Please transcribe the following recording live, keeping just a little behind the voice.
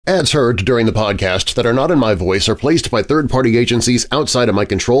Ads heard during the podcast that are not in my voice are placed by third-party agencies outside of my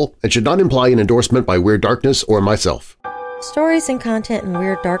control and should not imply an endorsement by Weird Darkness or myself. Stories and content in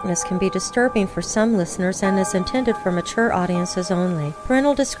Weird Darkness can be disturbing for some listeners and is intended for mature audiences only.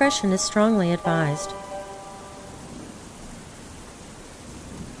 Parental discretion is strongly advised.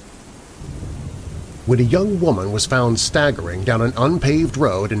 When a young woman was found staggering down an unpaved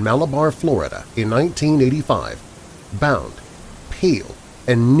road in Malabar, Florida in 1985, bound, pale,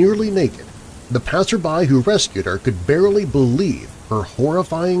 and nearly naked, the passerby who rescued her could barely believe her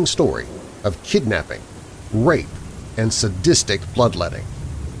horrifying story of kidnapping, rape, and sadistic bloodletting.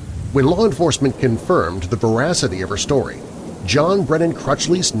 When law enforcement confirmed the veracity of her story, John Brennan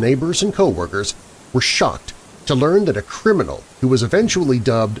Crutchley's neighbors and co-workers were shocked to learn that a criminal who was eventually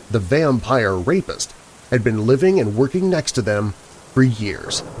dubbed the Vampire Rapist had been living and working next to them for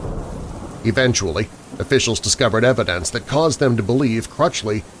years. Eventually, officials discovered evidence that caused them to believe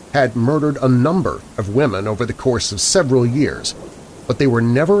Crutchley had murdered a number of women over the course of several years, but they were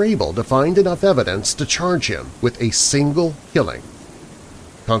never able to find enough evidence to charge him with a single killing.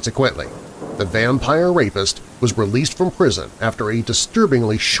 Consequently, the Vampire Rapist was released from prison after a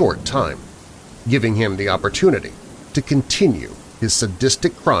disturbingly short time, giving him the opportunity to continue his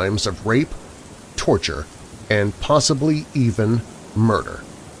sadistic crimes of rape, torture, and possibly even murder.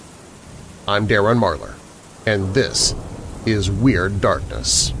 I'm Darren Marlar, and this is Weird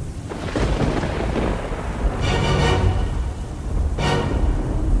Darkness.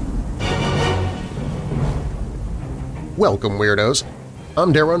 Welcome, Weirdos!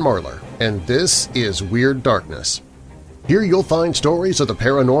 I'm Darren Marlar, and this is Weird Darkness. Here you'll find stories of the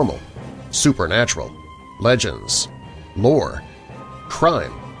paranormal, supernatural, legends, lore,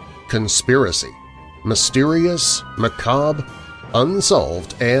 crime, conspiracy, mysterious, macabre,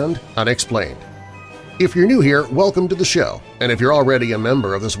 unsolved, and unexplained. If you're new here, welcome to the show, and if you're already a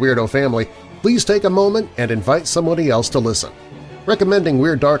member of this weirdo family, please take a moment and invite somebody else to listen. Recommending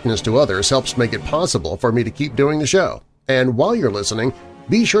Weird Darkness to others helps make it possible for me to keep doing the show. And while you're listening,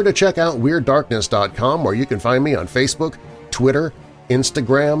 be sure to check out WeirdDarkness.com where you can find me on Facebook, Twitter,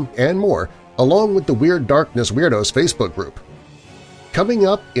 Instagram, and more, along with the Weird Darkness Weirdos Facebook group. Coming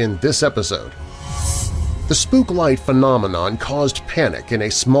up in this episode, the spooklight phenomenon caused panic in a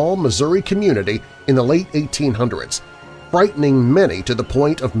small Missouri community in the late 1800s, frightening many to the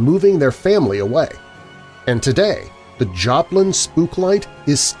point of moving their family away. And today, the Joplin Spooklight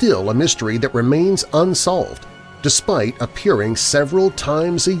is still a mystery that remains unsolved, despite appearing several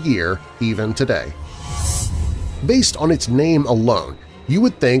times a year even today. Based on its name alone, you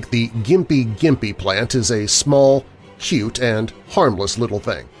would think the Gympie-Gympie plant is a small, cute, and harmless little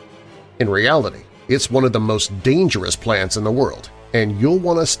thing. In reality, it's one of the most dangerous plants in the world, and you'll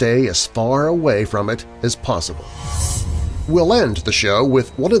want to stay as far away from it as possible. We'll end the show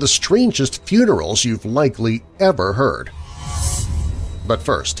with one of the strangest funerals you've likely ever heard. But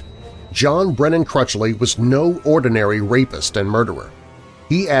first, John Brennan Crutchley was no ordinary rapist and murderer.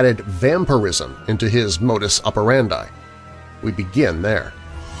 He added vampirism into his modus operandi. We begin there.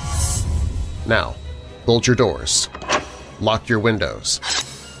 Now, bolt your doors, lock your windows,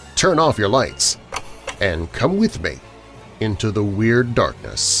 turn off your lights, and come with me into the Weird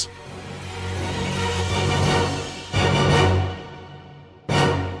Darkness.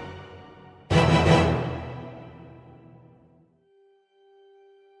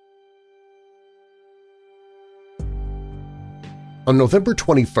 On November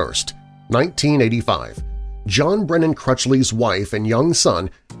 21, 1985, John Brennan Crutchley's wife and young son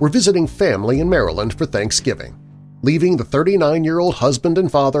were visiting family in Maryland for Thanksgiving, leaving the 39-year-old husband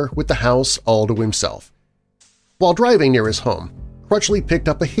and father with the house all to himself. While driving near his home, Crutchley picked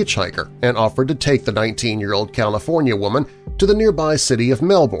up a hitchhiker and offered to take the 19-year-old California woman to the nearby city of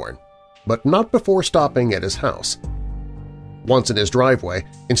Melbourne, but not before stopping at his house. Once in his driveway,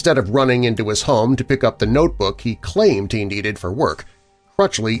 instead of running into his home to pick up the notebook he claimed he needed for work,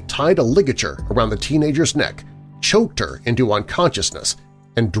 Crutchley tied a ligature around the teenager's neck, choked her into unconsciousness,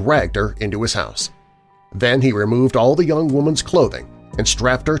 and dragged her into his house. Then he removed all the young woman's clothing and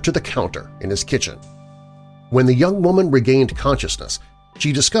strapped her to the counter in his kitchen. When the young woman regained consciousness,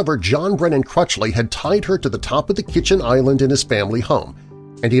 she discovered John Brennan Crutchley had tied her to the top of the kitchen island in his family home,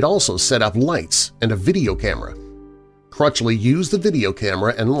 and he'd also set up lights and a video camera. Crutchley used the video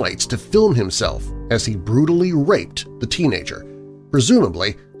camera and lights to film himself as he brutally raped the teenager,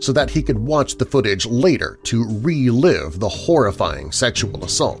 presumably so that he could watch the footage later to relive the horrifying sexual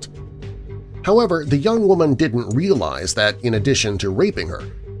assault. However, the young woman didn't realize that in addition to raping her,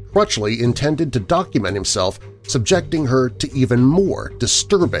 Crutchley intended to document himself subjecting her to even more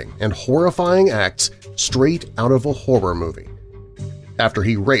disturbing and horrifying acts straight out of a horror movie. After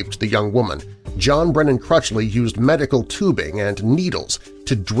he raped the young woman, John Brennan Crutchley used medical tubing and needles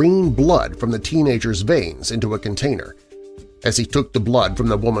to drain blood from the teenager's veins into a container. As he took the blood from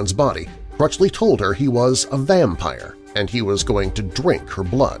the woman's body, Crutchley told her he was a vampire and he was going to drink her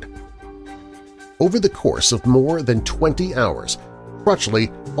blood. Over the course of more than 20 hours,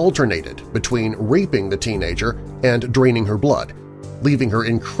 Crutchley alternated between raping the teenager and draining her blood, leaving her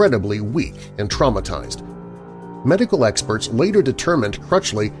incredibly weak and traumatized. Medical experts later determined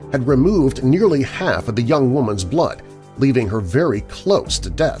Crutchley had removed nearly half of the young woman's blood, leaving her very close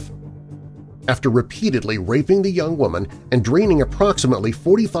to death. After repeatedly raping the young woman and draining approximately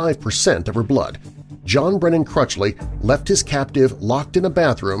 45% of her blood, John Brennan Crutchley left his captive locked in a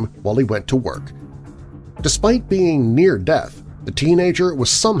bathroom while he went to work. Despite being near death, the teenager was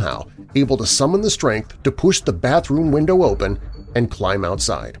somehow able to summon the strength to push the bathroom window open and climb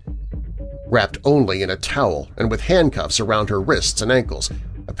outside. Wrapped only in a towel and with handcuffs around her wrists and ankles,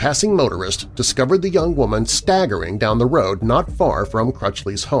 a passing motorist discovered the young woman staggering down the road not far from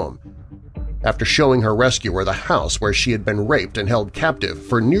Crutchley's home. After showing her rescuer the house where she had been raped and held captive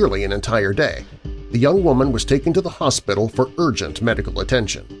for nearly an entire day, the young woman was taken to the hospital for urgent medical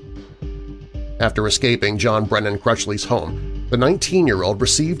attention. After escaping John Brennan Crutchley's home, the 19-year-old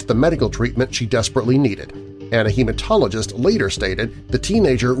received the medical treatment she desperately needed, and a hematologist later stated the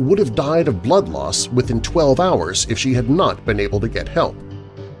teenager would have died of blood loss within 12 hours if she had not been able to get help.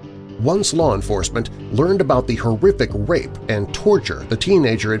 Once law enforcement learned about the horrific rape and torture the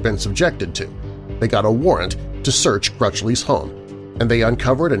teenager had been subjected to, they got a warrant to search Crutchley's home, and they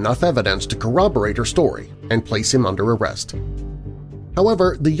uncovered enough evidence to corroborate her story and place him under arrest.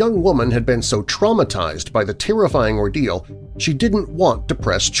 However, the young woman had been so traumatized by the terrifying ordeal she didn't want to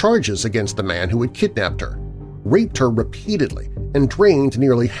press charges against the man who had kidnapped her, raped her repeatedly, and drained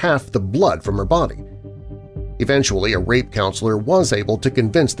nearly half the blood from her body. Eventually, a rape counselor was able to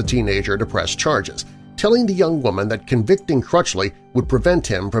convince the teenager to press charges, telling the young woman that convicting Crutchley would prevent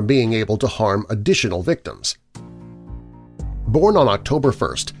him from being able to harm additional victims. Born on October 1,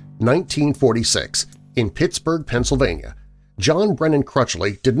 1946, in Pittsburgh, Pennsylvania, John Brennan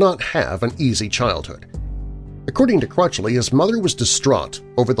Crutchley did not have an easy childhood. According to Crutchley, his mother was distraught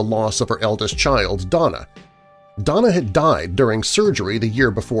over the loss of her eldest child, Donna. Donna had died during surgery the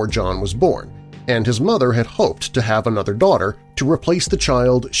year before John was born, and his mother had hoped to have another daughter to replace the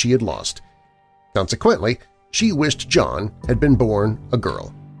child she had lost. Consequently, she wished John had been born a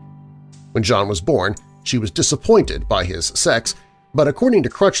girl. When John was born, she was disappointed by his sex, but according to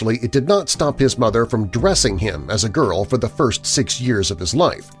Crutchley, it did not stop his mother from dressing him as a girl for the first 6 years of his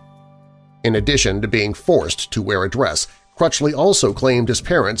life. In addition to being forced to wear a dress, Crutchley also claimed his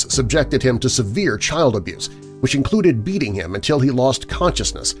parents subjected him to severe child abuse, which included beating him until he lost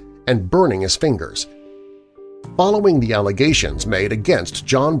consciousness and burning his fingers. Following the allegations made against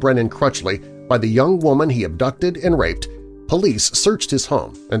John Brennan Crutchley by the young woman he abducted and raped, police searched his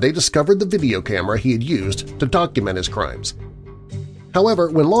home and they discovered the video camera he had used to document his crimes. However,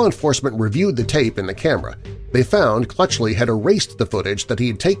 when law enforcement reviewed the tape in the camera, they found Crutchley had erased the footage that he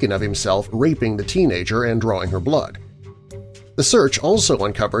had taken of himself raping the teenager and drawing her blood. The search also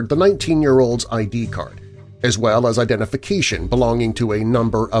uncovered the 19-year-old's ID card, as well as identification belonging to a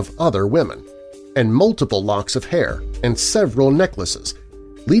number of other women, and multiple locks of hair and several necklaces,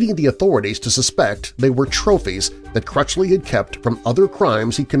 leading the authorities to suspect they were trophies that Crutchley had kept from other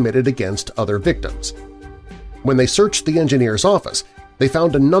crimes he committed against other victims. When they searched the engineer's office, they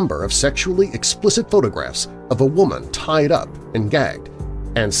found a number of sexually explicit photographs of a woman tied up and gagged,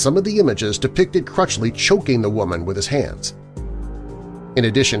 and some of the images depicted Crutchley choking the woman with his hands. In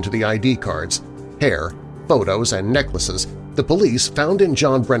addition to the ID cards, hair, photos, and necklaces the police found in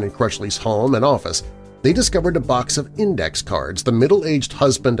John Brennan Crutchley's home and office, they discovered a box of index cards the middle-aged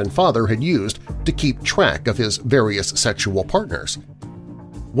husband and father had used to keep track of his various sexual partners.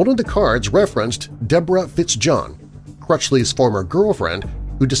 One of the cards referenced Deborah Fitzjohn, Crutchley's former girlfriend,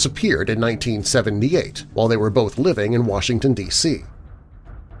 who disappeared in 1978 while they were both living in Washington, D.C.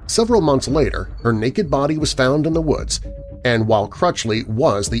 Several months later, her naked body was found in the woods, and while Crutchley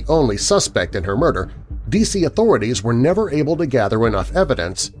was the only suspect in her murder, D.C. authorities were never able to gather enough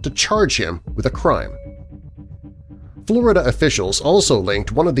evidence to charge him with a crime. Florida officials also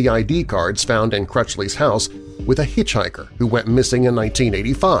linked one of the ID cards found in Crutchley's house with a hitchhiker who went missing in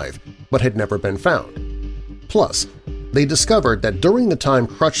 1985 but had never been found. Plus, they discovered that during the time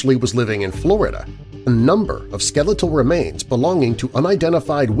Crutchley was living in Florida, a number of skeletal remains belonging to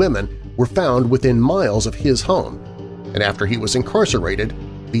unidentified women were found within miles of his home, and after he was incarcerated,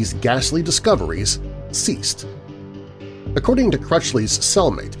 these ghastly discoveries ceased. According to Crutchley's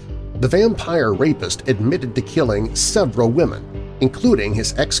cellmate, the vampire rapist admitted to killing several women, including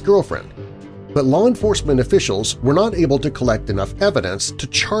his ex-girlfriend, but law enforcement officials were not able to collect enough evidence to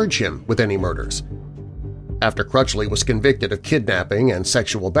charge him with any murders. After Crutchley was convicted of kidnapping and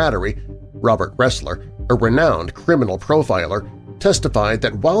sexual battery, Robert Ressler, a renowned criminal profiler, testified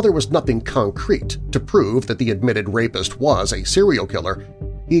that while there was nothing concrete to prove that the admitted rapist was a serial killer,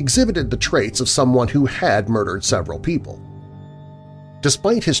 he exhibited the traits of someone who had murdered several people.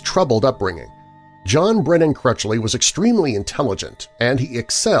 Despite his troubled upbringing, John Brennan Crutchley was extremely intelligent and he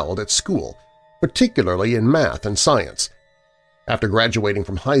excelled at school, particularly in math and science. After graduating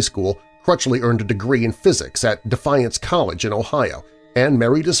from high school, Crutchley earned a degree in physics at Defiance College in Ohio and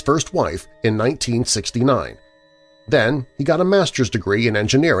married his first wife in 1969. Then he got a master's degree in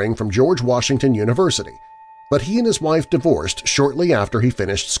engineering from George Washington University, but he and his wife divorced shortly after he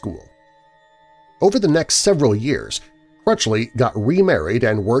finished school. Over the next several years, Crutchley got remarried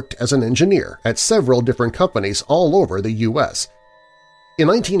and worked as an engineer at several different companies all over the U.S. In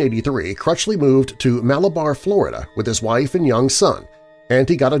 1983, Crutchley moved to Malabar, Florida with his wife and young son, and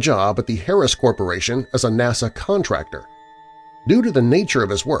he got a job at the Harris Corporation as a NASA contractor. Due to the nature of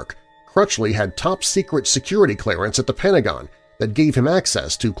his work, Crutchley had top-secret security clearance at the Pentagon that gave him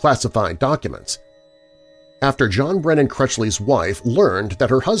access to classified documents. After John Brennan Crutchley's wife learned that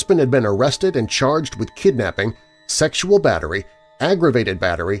her husband had been arrested and charged with kidnapping, sexual battery, aggravated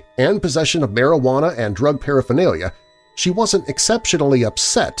battery, and possession of marijuana and drug paraphernalia, she wasn't exceptionally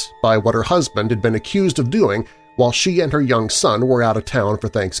upset by what her husband had been accused of doing while she and her young son were out of town for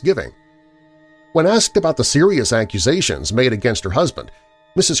Thanksgiving. When asked about the serious accusations made against her husband,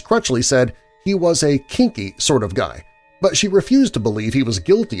 Mrs. Crutchley said he was a kinky sort of guy, but she refused to believe he was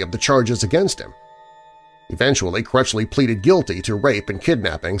guilty of the charges against him. Eventually, Crutchley pleaded guilty to rape and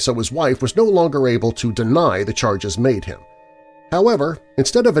kidnapping, so his wife was no longer able to deny the charges made him. However,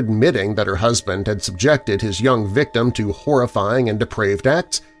 instead of admitting that her husband had subjected his young victim to horrifying and depraved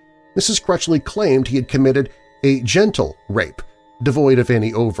acts, Mrs. Crutchley claimed he had committed a gentle rape, devoid of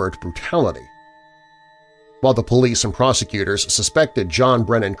any overt brutality. While the police and prosecutors suspected John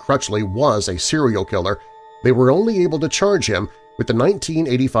Brennan Crutchley was a serial killer, they were only able to charge him with the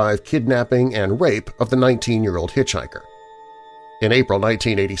 1985 kidnapping and rape of the 19-year-old hitchhiker. In April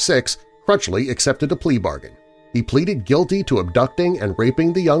 1986, Crutchley accepted a plea bargain. He pleaded guilty to abducting and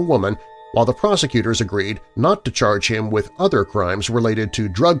raping the young woman, while the prosecutors agreed not to charge him with other crimes related to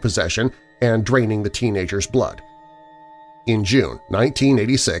drug possession and draining the teenager's blood. In June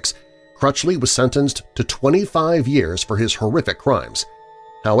 1986, Crutchley was sentenced to 25 years for his horrific crimes.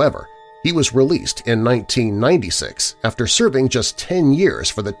 However, he was released in 1996 after serving just 10 years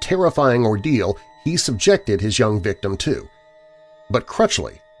for the terrifying ordeal he subjected his young victim to. But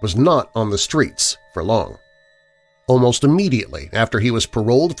Crutchley was not on the streets for long. Almost immediately after he was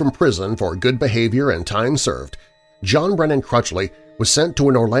paroled from prison for good behavior and time served, John Brennan Crutchley was sent to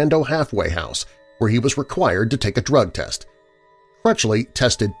an Orlando halfway house where he was required to take a drug test. Crutchley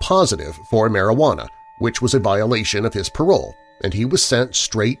tested positive for marijuana, which was a violation of his parole, and he was sent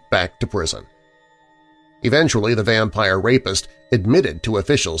straight back to prison. Eventually, the Vampire Rapist admitted to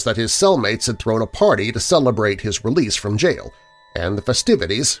officials that his cellmates had thrown a party to celebrate his release from jail, and the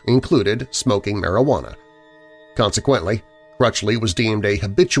festivities included smoking marijuana. Consequently, Crutchley was deemed a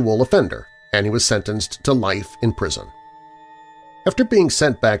habitual offender, and he was sentenced to life in prison. After being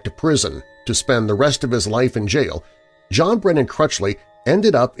sent back to prison to spend the rest of his life in jail, John Brennan Crutchley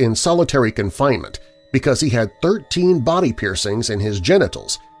ended up in solitary confinement because he had 13 body piercings in his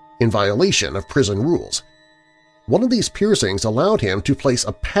genitals, in violation of prison rules. One of these piercings allowed him to place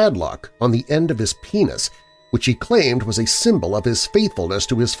a padlock on the end of his penis, which he claimed was a symbol of his faithfulness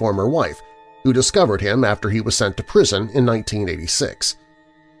to his former wife, who discovered him after he was sent to prison in 1986.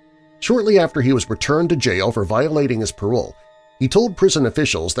 Shortly after he was returned to jail for violating his parole, he told prison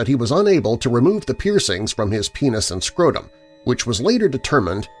officials that he was unable to remove the piercings from his penis and scrotum, which was later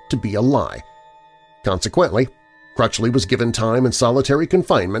determined to be a lie. Consequently, Crutchley was given time in solitary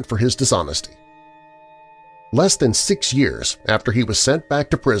confinement for his dishonesty. Less than 6 years after he was sent back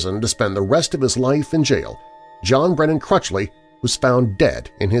to prison to spend the rest of his life in jail, John Brennan Crutchley was found dead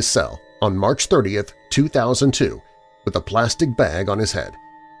in his cell on March 30, 2002, with a plastic bag on his head.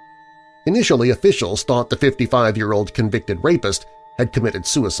 Initially, officials thought the 55-year-old convicted rapist had committed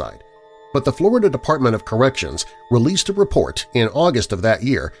suicide, but the Florida Department of Corrections released a report in August of that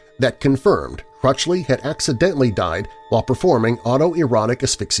year that confirmed Crutchley had accidentally died while performing autoerotic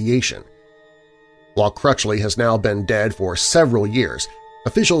asphyxiation. While Crutchley has now been dead for several years,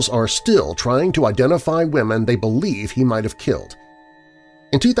 officials are still trying to identify women they believe he might have killed.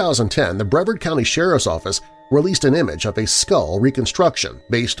 In 2010, the Brevard County Sheriff's Office released an image of a skull reconstruction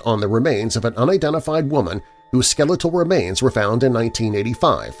based on the remains of an unidentified woman whose skeletal remains were found in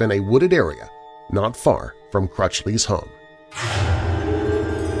 1985 in a wooded area not far from Crutchley's home.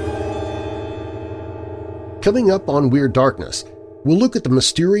 Coming up on Weird Darkness, we'll look at the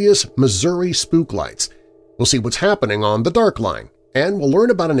Mysterious Missouri Spooklights. We'll see what's happening on the Dark Line, and we'll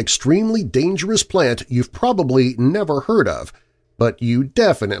learn about an extremely dangerous plant you've probably never heard of, but you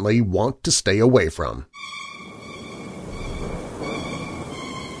definitely want to stay away from.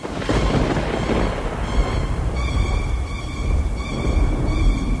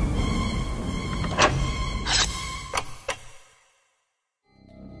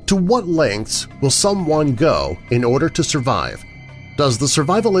 To what lengths will someone go in order to survive? Does the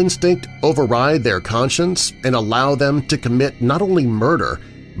survival instinct override their conscience and allow them to commit not only murder,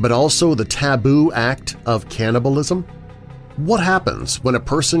 but also the taboo act of cannibalism? What happens when a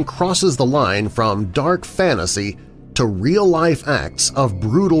person crosses the line from dark fantasy to real-life acts of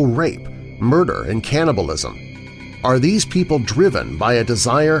brutal rape, murder, and cannibalism? Are these people driven by a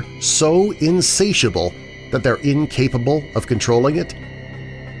desire so insatiable that they're incapable of controlling it?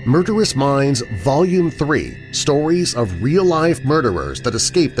 Murderous Minds Volume 3, Stories of Real-Life Murderers That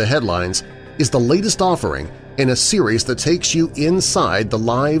Escape the Headlines, is the latest offering in a series that takes you inside the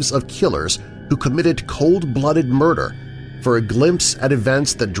lives of killers who committed cold-blooded murder for a glimpse at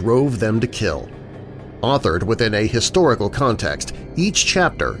events that drove them to kill. Authored within a historical context, each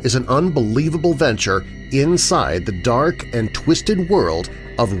chapter is an unbelievable venture inside the dark and twisted world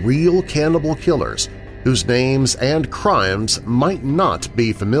of real cannibal killers whose names and crimes might not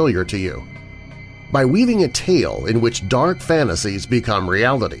be familiar to you. By weaving a tale in which dark fantasies become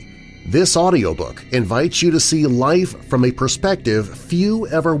reality, this audiobook invites you to see life from a perspective few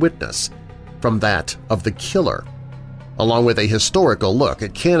ever witness, from that of the killer. Along with a historical look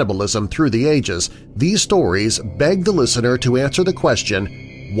at cannibalism through the ages, these stories beg the listener to answer the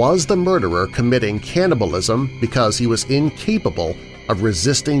question, was the murderer committing cannibalism because he was incapable of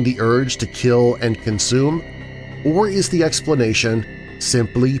resisting the urge to kill and consume, or is the explanation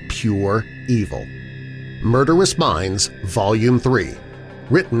simply pure evil? Murderous Minds Volume 3,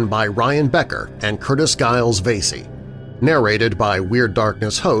 written by Ryan Becker and Curtis Giles Vasey, narrated by Weird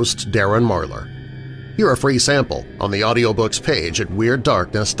Darkness host Darren Marlar. Hear a free sample on the audiobooks page at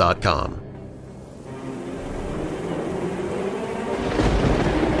WeirdDarkness.com.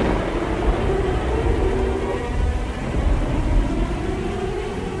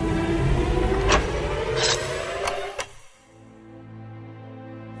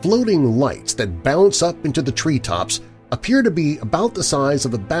 Floating lights that bounce up into the treetops appear to be about the size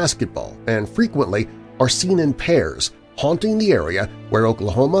of a basketball and frequently are seen in pairs, haunting the area where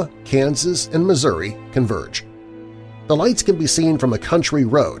Oklahoma, Kansas, and Missouri converge. The lights can be seen from a country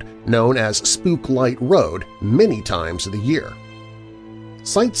road known as Spooklight Road many times of the year.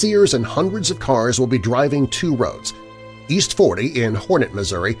 Sightseers and hundreds of cars will be driving two roads, East 40 in Hornet,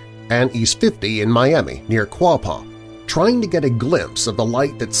 Missouri, and East 50 in Miami near Quapaw, trying to get a glimpse of the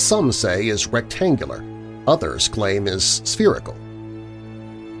light that some say is rectangular, others claim is spherical.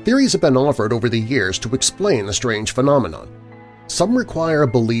 Theories have been offered over the years to explain the strange phenomenon. Some require a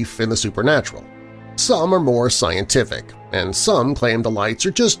belief in the supernatural, some are more scientific, and some claim the lights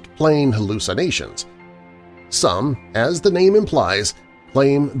are just plain hallucinations. Some, as the name implies,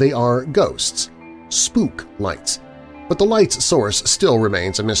 claim they are ghosts, spook lights, but the light's source still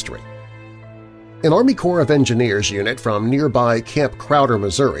remains a mystery. An Army Corps of Engineers unit from nearby Camp Crowder,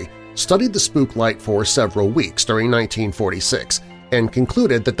 Missouri, studied the spook light for several weeks during 1946 and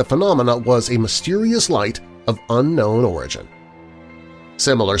concluded that the phenomena was a mysterious light of unknown origin.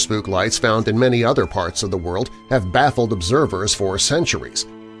 Similar spook lights found in many other parts of the world have baffled observers for centuries.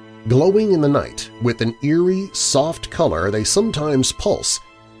 Glowing in the night with an eerie, soft color, they sometimes pulse,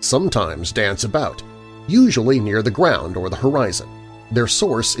 sometimes dance about, usually near the ground or the horizon. Their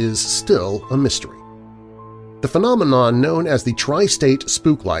source is still a mystery. The phenomenon known as the Tri-State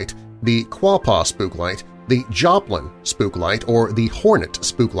Spooklight, the Quapaw Spooklight, the Joplin Spooklight, or the Hornet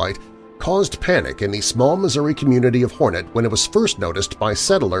Spooklight caused panic in the small Missouri community of Hornet when it was first noticed by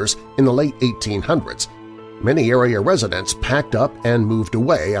settlers in the late 1800s. Many area residents packed up and moved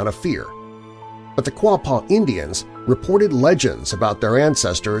away out of fear. But the Quapaw Indians reported legends about their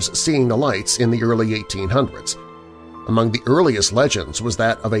ancestors seeing the lights in the early 1800s. Among the earliest legends was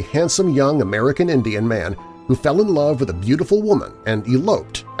that of a handsome young American Indian man who fell in love with a beautiful woman and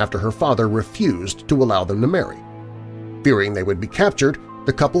eloped after her father refused to allow them to marry. Fearing they would be captured,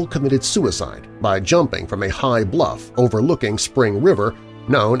 the couple committed suicide by jumping from a high bluff overlooking Spring River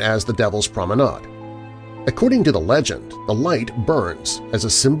known as the Devil's Promenade. According to the legend, the light burns as a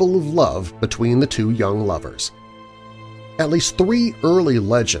symbol of love between the two young lovers. At least 3 early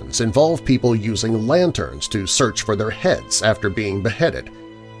legends involve people using lanterns to search for their heads after being beheaded.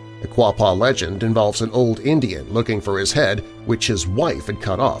 The Quapaw legend involves an old Indian looking for his head, which his wife had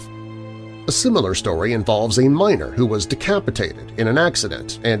cut off. A similar story involves a miner who was decapitated in an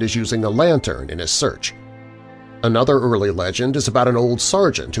accident and is using a lantern in his search. Another early legend is about an old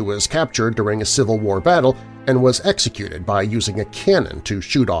sergeant who was captured during a Civil War battle and was executed by using a cannon to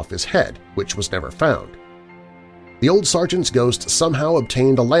shoot off his head, which was never found. The old sergeant's ghost somehow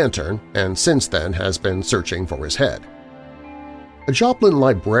obtained a lantern and since then has been searching for his head. A Joplin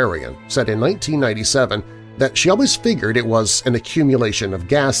librarian said in 1997 that she always figured it was an accumulation of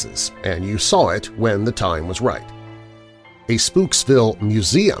gases and you saw it when the time was right. A Spooksville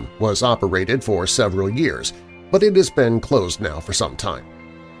museum was operated for several years, but it has been closed now for some time.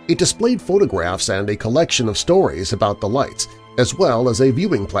 It displayed photographs and a collection of stories about the lights, as well as a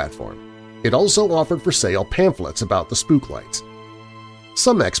viewing platform. It also offered for sale pamphlets about the spooklights.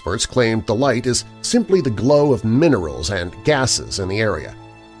 Some experts claimed the light is simply the glow of minerals and gases in the area.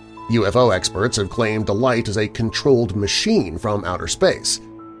 UFO experts have claimed the light is a controlled machine from outer space,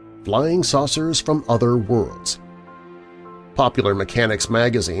 flying saucers from other worlds. Popular Mechanics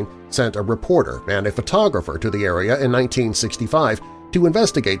magazine sent a reporter and a photographer to the area in 1965 to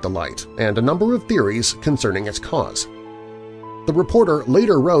investigate the light and a number of theories concerning its cause. The reporter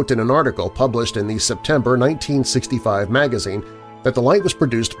later wrote in an article published in the September 1965 magazine that the light was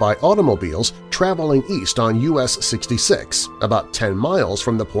produced by automobiles traveling east on US 66, about 10 miles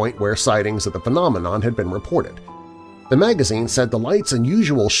from the point where sightings of the phenomenon had been reported. The magazine said the light's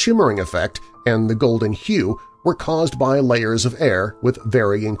unusual shimmering effect and the golden hue were caused by layers of air with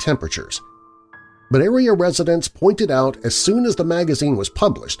varying temperatures. But area residents pointed out as soon as the magazine was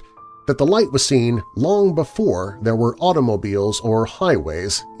published that the light was seen long before there were automobiles or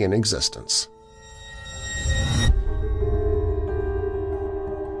highways in existence.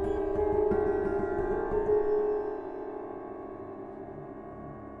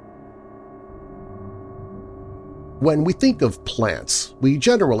 When we think of plants, we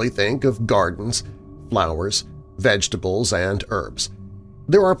generally think of gardens, flowers, vegetables, and herbs.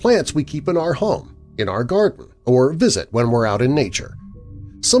 There are plants we keep in our home, in our garden, or visit when we're out in nature.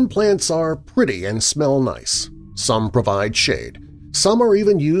 Some plants are pretty and smell nice. Some provide shade. Some are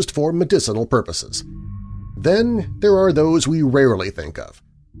even used for medicinal purposes. Then there are those we rarely think of.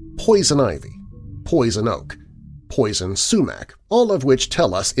 Poison ivy, poison oak, poison sumac, all of which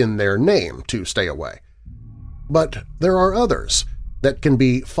tell us in their name to stay away. But there are others that can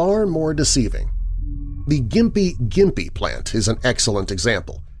be far more deceiving. The Gympie-Gympie plant is an excellent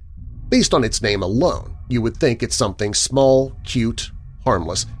example. Based on its name alone, you would think it's something small, cute,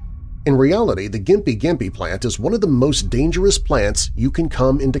 harmless. In reality, the Gympie-Gympie plant is one of the most dangerous plants you can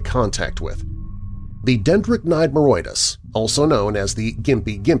come into contact with. The Dendrochnide, also known as the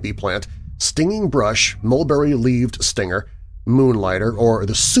Gympie-Gympie plant, stinging brush, mulberry-leaved stinger, moonlighter, or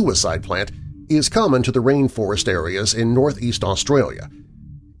the suicide plant, is common to the rainforest areas in northeast Australia.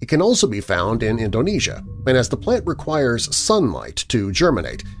 It can also be found in Indonesia, and as the plant requires sunlight to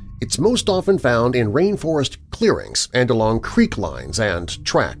germinate, it's most often found in rainforest clearings and along creek lines and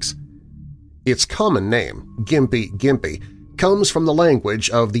tracks. Its common name, Gympie-Gympie, comes from the language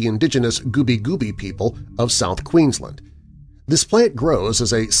of the indigenous Gubbi-Gubbi people of South Queensland. This plant grows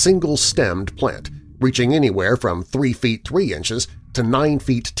as a single-stemmed plant, reaching anywhere from 3 feet 3 inches to 9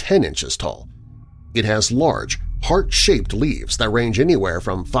 feet 10 inches tall. It has large, heart-shaped leaves that range anywhere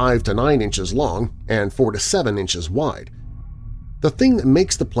from 5 to 9 inches long and 4 to 7 inches wide. The thing that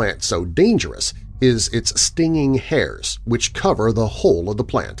makes the plant so dangerous is its stinging hairs, which cover the whole of the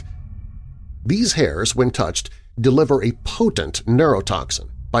plant. These hairs, when touched, deliver a potent neurotoxin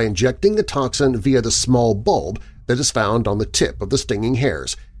by injecting the toxin via the small bulb that is found on the tip of the stinging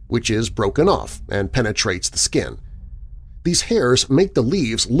hairs, which is broken off and penetrates the skin. These hairs make the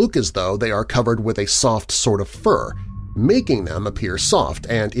leaves look as though they are covered with a soft sort of fur, making them appear soft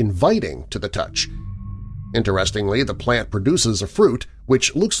and inviting to the touch. Interestingly, the plant produces a fruit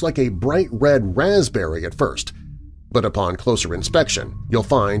which looks like a bright red raspberry at first, but upon closer inspection you'll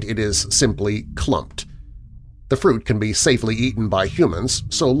find it is simply clumped. The fruit can be safely eaten by humans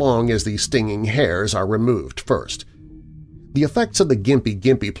so long as the stinging hairs are removed first. The effects of the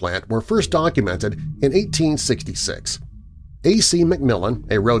Gympie-Gympie plant were first documented in 1866. A.C. Macmillan,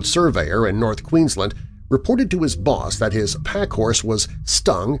 a road surveyor in North Queensland, reported to his boss that his pack horse was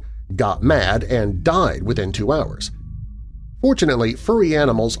stung, got mad, and died within 2 hours. Fortunately, furry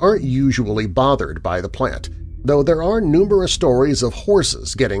animals aren't usually bothered by the plant, though there are numerous stories of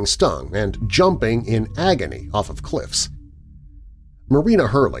horses getting stung and jumping in agony off of cliffs. Marina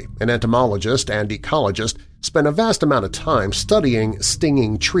Hurley, an entomologist and ecologist, spent a vast amount of time studying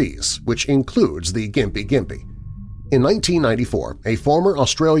stinging trees, which includes the Gympie-Gympie. In 1994, a former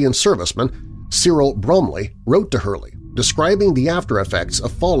Australian serviceman, Cyril Bromley, wrote to Hurley, describing the after effects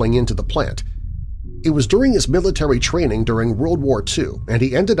of falling into the plant. It was during his military training during World War II, and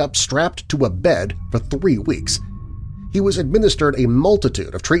he ended up strapped to a bed for 3 weeks. He was administered a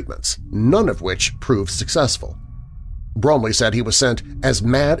multitude of treatments, none of which proved successful. Bromley said he was sent as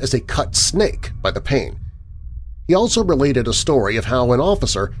mad as a cut snake by the pain. He also related a story of how an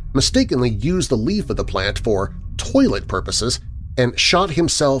officer mistakenly used the leaf of the plant for toilet purposes and shot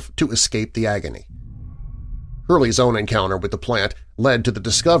himself to escape the agony. Hurley's own encounter with the plant led to the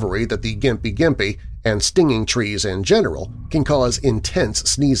discovery that the Gympie-Gympie and stinging trees in general can cause intense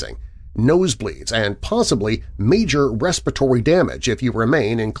sneezing, nosebleeds, and possibly major respiratory damage if you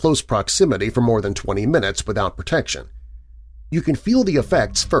remain in close proximity for more than 20 minutes without protection. You can feel the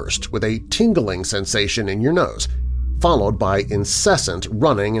effects first with a tingling sensation in your nose, followed by incessant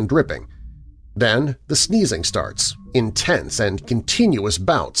running and dripping. Then the sneezing starts, intense and continuous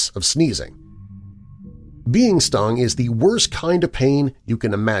bouts of sneezing. Being stung is the worst kind of pain you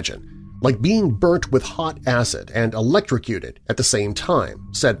can imagine, like being burnt with hot acid and electrocuted at the same time,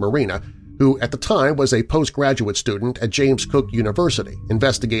 said Marina, who at the time was a postgraduate student at James Cook University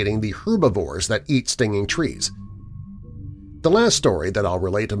investigating the herbivores that eat stinging trees. The last story that I'll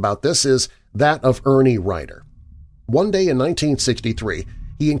relate about this is that of Ernie Ryder. One day in 1963,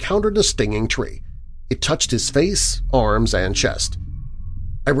 he encountered a stinging tree. It touched his face, arms, and chest.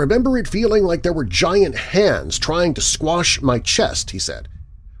 "I remember it feeling like there were giant hands trying to squash my chest," he said.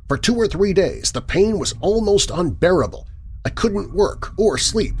 "For 2 or 3 days, the pain was almost unbearable. I couldn't work or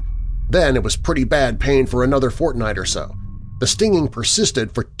sleep. Then it was pretty bad pain for another fortnight or so. The stinging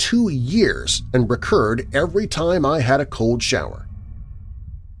persisted for 2 years and recurred every time I had a cold shower."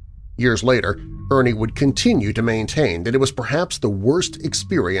 Years later, Ernie would continue to maintain that it was perhaps the worst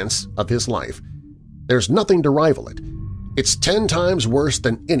experience of his life. "There's nothing to rival it. It's 10 times worse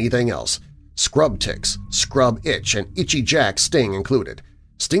than anything else. Scrub ticks, scrub itch, and itchy jack sting included.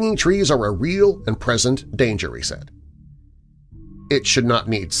 Stinging trees are a real and present danger," he said. It should not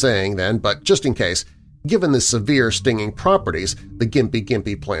need saying then, but just in case, given the severe stinging properties the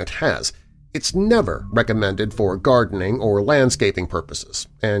Gympie-Gympie plant has, it's never recommended for gardening or landscaping purposes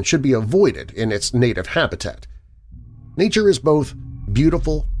and should be avoided in its native habitat. Nature is both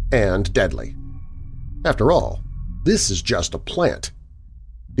beautiful and deadly. After all, this is just a plant.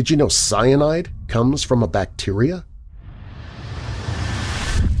 Did you know cyanide comes from a bacteria?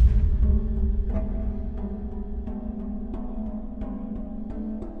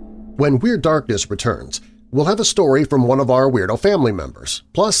 When Weird Darkness returns, we'll have a story from one of our weirdo family members.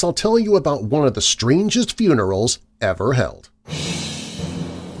 Plus, I'll tell you about one of the strangest funerals ever held.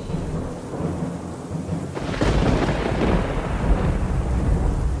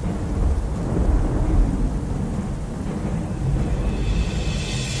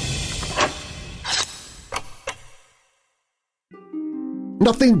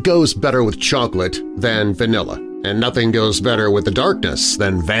 Nothing goes better with chocolate than vanilla, and nothing goes better with the darkness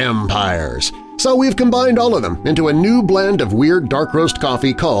than vampires. So we've combined all of them into a new blend of weird dark roast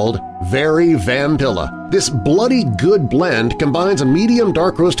coffee called Very Vampilla. This bloody good blend combines a medium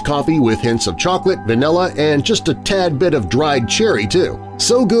dark roast coffee with hints of chocolate, vanilla, and just a tad bit of dried cherry, too.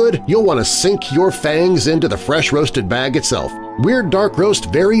 So good, you'll want to sink your fangs into the fresh roasted bag itself. Weird Dark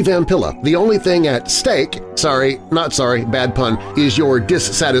Roast Very Vampilla, the only thing at stake – bad pun – is your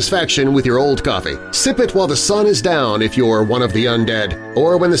dissatisfaction with your old coffee. Sip it while the sun is down if you're one of the undead,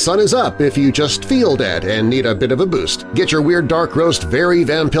 or when the sun is up if you just feel dead and need a bit of a boost. Get your Weird Dark Roast Very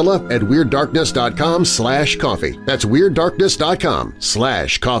Vampilla at WeirdDarkness.com/coffee. That's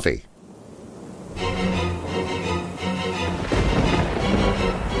WeirdDarkness.com/coffee.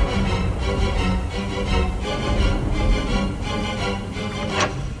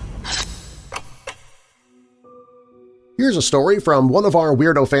 Here's a story from one of our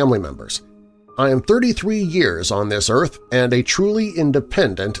weirdo family members. I am 33 years on this earth and a truly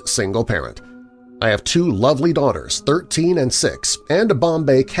independent single parent. I have 2 lovely daughters, 13 and 6, and a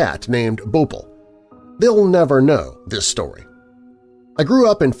Bombay cat named Bopal. They'll never know this story. I grew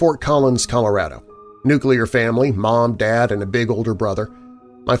up in Fort Collins, Colorado. Nuclear family, mom, dad, and a big older brother.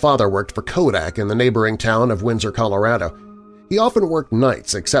 My father worked for Kodak in the neighboring town of Windsor, Colorado. He often worked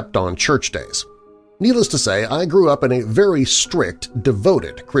nights except on church days. Needless to say, I grew up in a very strict,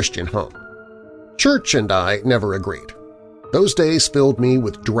 devoted Christian home. Church and I never agreed. Those days filled me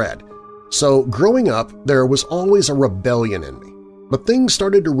with dread. So growing up, there was always a rebellion in me. But things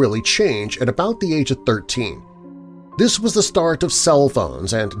started to really change at about the age of 13. This was the start of cell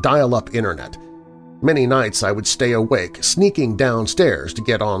phones and dial-up internet. Many nights I would stay awake, sneaking downstairs to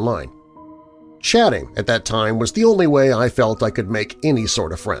get online. Chatting at that time was the only way I felt I could make any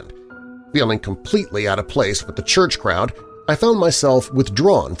sort of friend. Feeling completely out of place with the church crowd, I found myself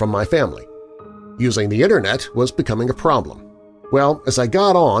withdrawn from my family. Using the internet was becoming a problem. Well, as I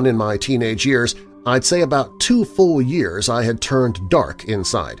got on in my teenage years, I'd say about 2 full years I had turned dark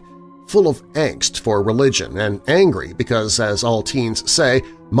inside, full of angst for religion and angry because, as all teens say,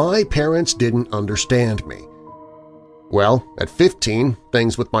 my parents didn't understand me. Well, at 15,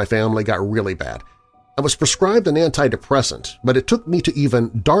 things with my family got really bad. I was prescribed an antidepressant, but it took me to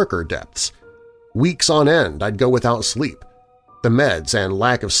even darker depths. Weeks on end I'd go without sleep. The meds and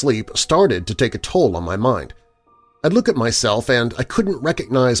lack of sleep started to take a toll on my mind. I'd look at myself and I couldn't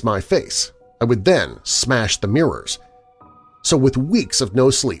recognize my face. I would then smash the mirrors. So with weeks of no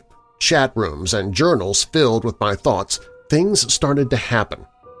sleep, chat rooms, and journals filled with my thoughts, things started to happen.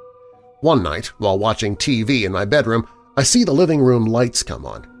 One night, while watching TV in my bedroom, I see the living room lights come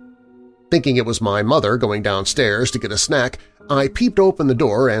on. Thinking it was my mother going downstairs to get a snack, I peeped open the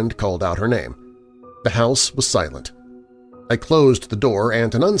door and called out her name. The house was silent. I closed the door,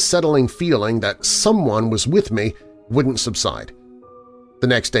 and an unsettling feeling that someone was with me wouldn't subside. The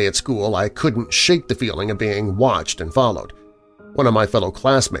next day at school, I couldn't shake the feeling of being watched and followed. One of my fellow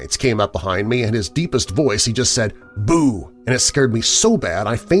classmates came up behind me, and in his deepest voice he just said, "Boo!" and it scared me so bad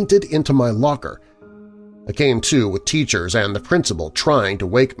I fainted into my locker. I came to with teachers and the principal trying to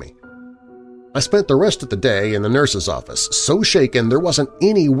wake me. I spent the rest of the day in the nurse's office, so shaken there wasn't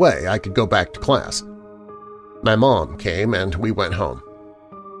any way I could go back to class. My mom came and we went home.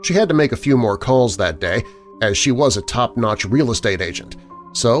 She had to make a few more calls that day, as she was a top-notch real estate agent,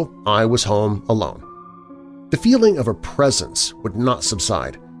 so I was home alone. The feeling of a presence would not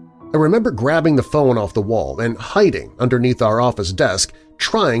subside. I remember grabbing the phone off the wall and hiding underneath our office desk,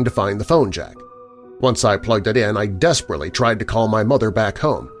 trying to find the phone jack. Once I plugged it in, I desperately tried to call my mother back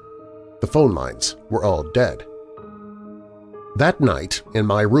home. The phone lines were all dead. That night, in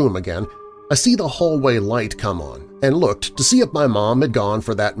my room again, I see the hallway light come on and looked to see if my mom had gone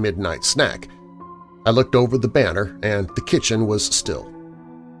for that midnight snack. I looked over the banner and the kitchen was still.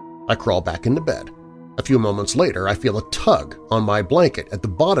 I crawl back into bed. A few moments later, I feel a tug on my blanket at the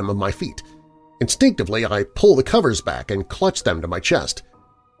bottom of my feet. Instinctively, I pull the covers back and clutch them to my chest.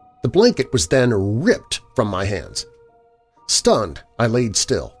 The blanket was then ripped from my hands. Stunned, I laid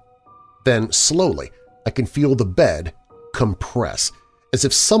still. Then, slowly, I can feel the bed compress, as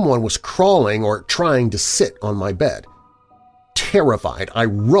if someone was crawling or trying to sit on my bed. Terrified, I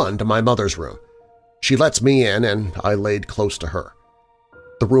run to my mother's room. She lets me in, and I laid close to her.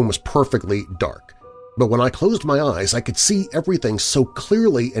 The room was perfectly dark, but when I closed my eyes, I could see everything so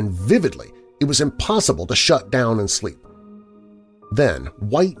clearly and vividly it was impossible to shut down and sleep. Then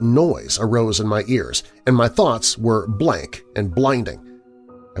white noise arose in my ears, and my thoughts were blank and blinding.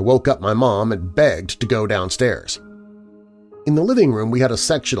 I woke up my mom and begged to go downstairs. In the living room, we had a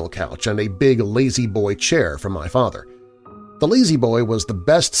sectional couch and a big lazy boy chair from my father. The lazy boy was the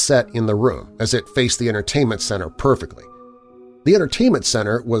best set in the room, as it faced the entertainment center perfectly. The entertainment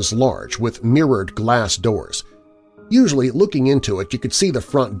center was large, with mirrored glass doors. Usually, looking into it, you could see the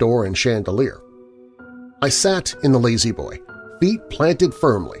front door and chandelier. I sat in the lazy boy, feet planted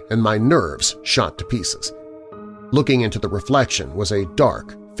firmly and my nerves shot to pieces. Looking into the reflection was a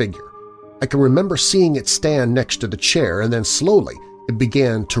dark figure. I can remember seeing it stand next to the chair, and then slowly it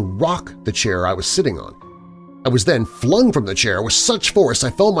began to rock the chair I was sitting on. I was then flung from the chair with such force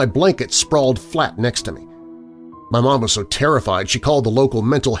I felt my blanket sprawled flat next to me. My mom was so terrified she called the local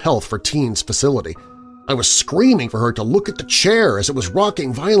mental health for teens facility. I was screaming for her to look at the chair as it was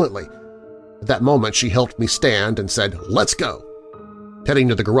rocking violently. At that moment she helped me stand and said, "Let's go." Heading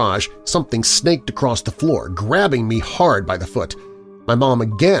to the garage, something snaked across the floor, grabbing me hard by the foot. My mom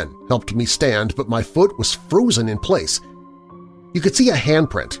again helped me stand, but my foot was frozen in place. You could see a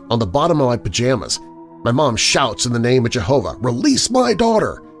handprint on the bottom of my pajamas. My mom shouts in the name of Jehovah, "Release my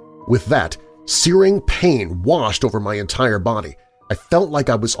daughter!" With that, searing pain washed over my entire body. I felt like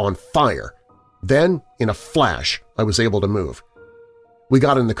I was on fire. Then, in a flash, I was able to move. We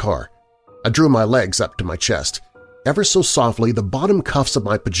got in the car. I drew my legs up to my chest. Ever so softly, the bottom cuffs of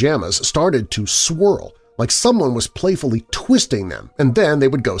my pajamas started to swirl, like someone was playfully twisting them, and then they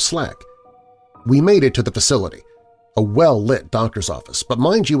would go slack. We made it to the facility, a well-lit doctor's office, but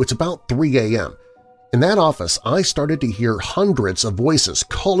mind you, it's about 3 a.m. In that office, I started to hear hundreds of voices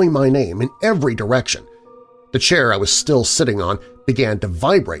calling my name in every direction. The chair I was still sitting on began to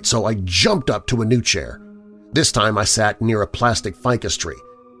vibrate, so I jumped up to a new chair. This time I sat near a plastic ficus tree.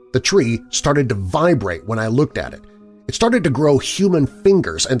 The tree started to vibrate when I looked at it. It started to grow human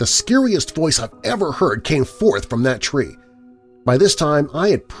fingers, and the scariest voice I've ever heard came forth from that tree. By this time, I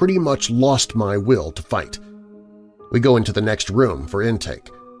had pretty much lost my will to fight. We go into the next room for intake.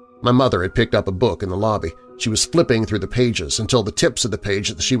 My mother had picked up a book in the lobby. She was flipping through the pages until the tips of the page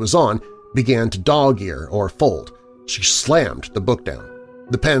that she was on began to dog-ear or fold. She slammed the book down.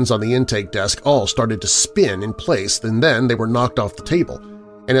 The pens on the intake desk all started to spin in place, and then they were knocked off the table,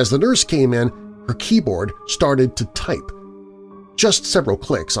 and as the nurse came in, her keyboard started to type. Just several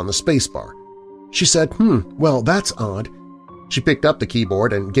clicks on the spacebar. She said, well, that's odd." She picked up the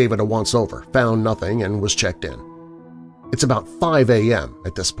keyboard and gave it a once-over, found nothing, and was checked in. It's about 5 a.m.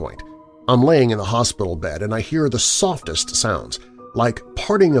 at this point. I'm laying in the hospital bed and I hear the softest sounds, like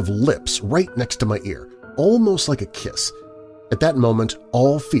parting of lips right next to my ear, almost like a kiss. At that moment,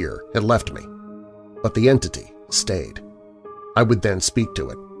 all fear had left me. But the entity stayed. I would then speak to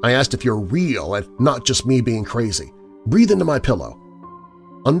it. I asked if you're real and not just me being crazy. Breathe into my pillow.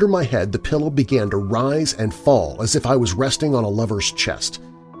 Under my head, the pillow began to rise and fall as if I was resting on a lover's chest.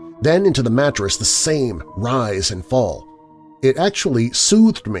 Then into the mattress, the same rise and fall. It actually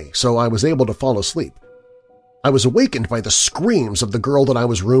soothed me, so I was able to fall asleep. I was awakened by the screams of the girl that I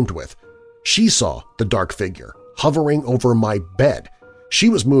was roomed with. She saw the dark figure hovering over my bed. She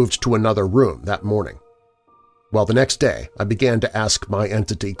was moved to another room that morning. Well, the next day, I began to ask my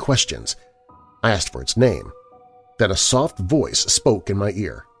entity questions. I asked for its name. Then a soft voice spoke in my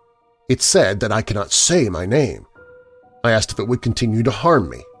ear. It said that I cannot say my name. I asked if it would continue to harm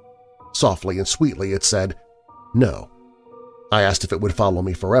me. Softly and sweetly it said, "No." I asked if it would follow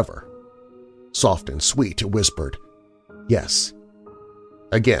me forever. Soft and sweet, it whispered, "Yes."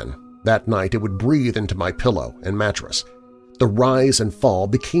 Again, that night it would breathe into my pillow and mattress. The rise and fall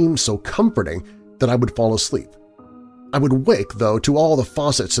became so comforting that I would fall asleep. I would wake, though, to all the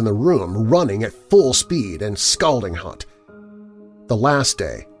faucets in the room running at full speed and scalding hot. The last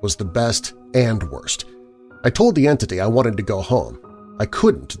day was the best and worst. I told the entity I wanted to go home. I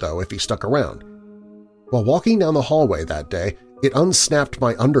couldn't, though, if he stuck around. While walking down the hallway that day, it unsnapped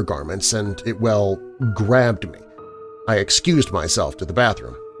my undergarments and it, well, grabbed me. I excused myself to the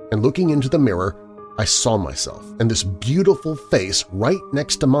bathroom, and looking into the mirror, I saw myself and this beautiful face right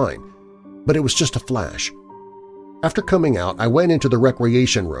next to mine, but it was just a flash. After coming out, I went into the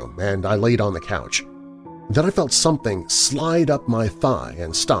recreation room and I laid on the couch. Then I felt something slide up my thigh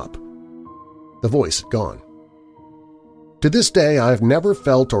and stop. The voice had gone. To this day, I've never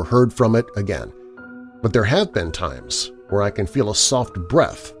felt or heard from it again, but there have been times where I can feel a soft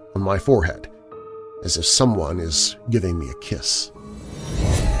breath on my forehead, as if someone is giving me a kiss.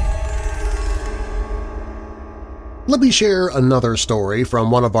 Let me share another story from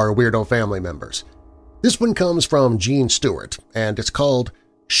one of our weirdo family members. This one comes from Gene Stewart, and it's called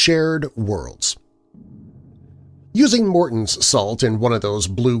Shared Worlds. Using Morton's salt in one of those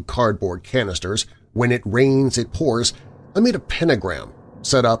blue cardboard canisters, when it rains it pours, I made a pentagram,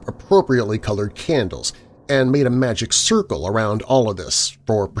 set up appropriately colored candles, and made a magic circle around all of this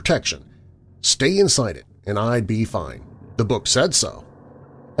for protection. Stay inside it, and I'd be fine. The book said so.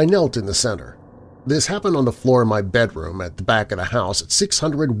 I knelt in the center. This happened on the floor of my bedroom at the back of the house at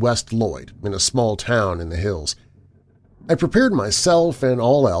 600 West Lloyd in a small town in the hills. I prepared myself and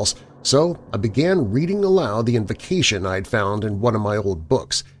all else, so I began reading aloud the invocation I'd found in one of my old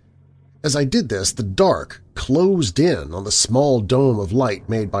books. As I did this, the dark closed in on the small dome of light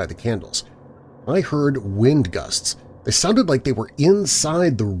made by the candles. I heard wind gusts. They sounded like they were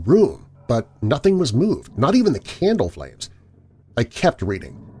inside the room, but nothing was moved, not even the candle flames. I kept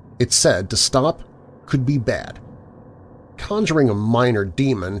reading. It said to stop could be bad. Conjuring a minor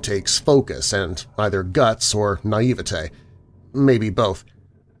demon takes focus and either guts or naivete, maybe both.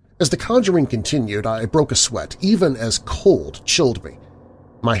 As the conjuring continued, I broke a sweat, even as cold chilled me.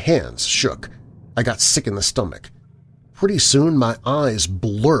 My hands shook. I got sick in the stomach. Pretty soon my eyes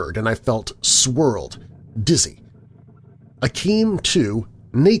blurred and I felt swirled, dizzy. I came to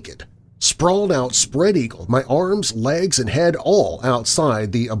naked, sprawled out spread-eagle, my arms, legs, and head all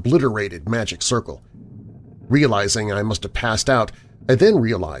outside the obliterated magic circle. Realizing I must have passed out, I then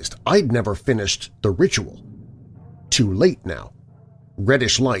realized I'd never finished the ritual. Too late now.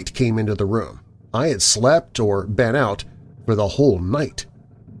 Reddish light came into the room. I had slept or been out for the whole night.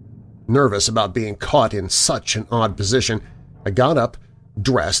 Nervous about being caught in such an odd position, I got up,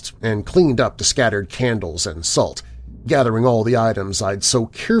 dressed, and cleaned up the scattered candles and salt, gathering all the items I'd so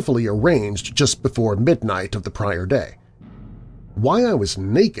carefully arranged just before midnight of the prior day. Why I was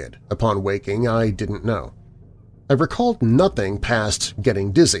naked upon waking I didn't know. I recalled nothing past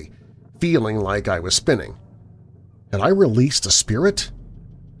getting dizzy, feeling like I was spinning. Had I released a spirit?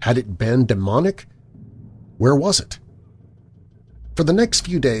 Had it been demonic? Where was it? For the next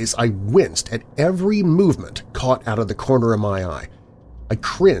few days, I winced at every movement caught out of the corner of my eye. I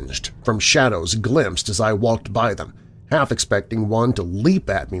cringed from shadows glimpsed as I walked by them, half expecting one to leap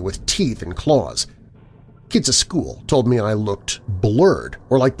at me with teeth and claws. Kids at school told me I looked blurred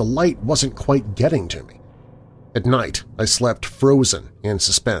or like the light wasn't quite getting to me. At night, I slept frozen in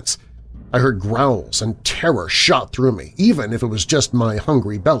suspense. I heard growls and terror shot through me, even if it was just my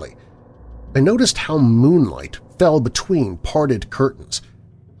hungry belly. I noticed how moonlight fell between parted curtains.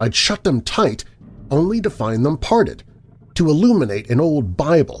 I'd shut them tight only to find them parted, to illuminate an old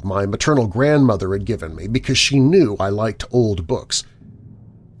Bible my maternal grandmother had given me because she knew I liked old books.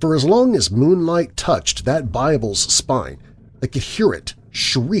 For as long as moonlight touched that Bible's spine, I could hear it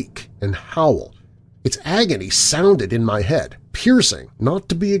shriek and howl. Its agony sounded in my head, piercing, not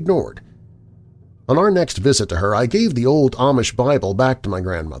to be ignored. On our next visit to her, I gave the old Amish Bible back to my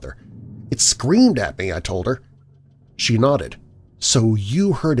grandmother. It screamed at me, I told her. She nodded. "So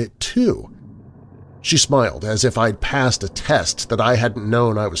you heard it too?" She smiled as if I'd passed a test that I hadn't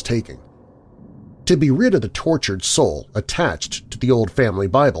known I was taking. To be rid of the tortured soul attached to the old family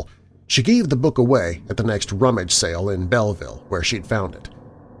Bible, she gave the book away at the next rummage sale in Belleville where she'd found it.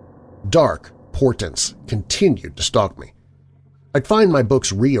 Dark portents continued to stalk me. I'd find my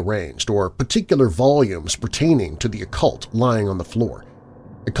books rearranged or particular volumes pertaining to the occult lying on the floor,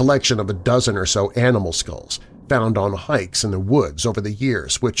 a collection of a dozen or so animal skulls found on hikes in the woods over the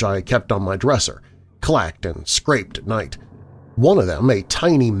years which I kept on my dresser, clacked and scraped at night. One of them, a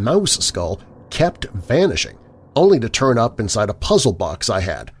tiny mouse skull, kept vanishing, only to turn up inside a puzzle box I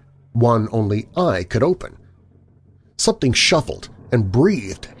had, one only I could open. Something shuffled and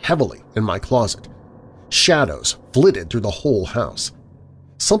breathed heavily in my closet. Shadows flitted through the whole house.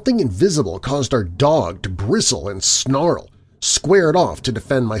 Something invisible caused our dog to bristle and snarl, squared off to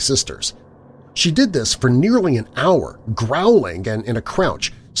defend my sisters. She did this for nearly an hour, growling and in a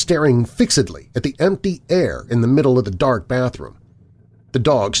crouch, staring fixedly at the empty air in the middle of the dark bathroom. The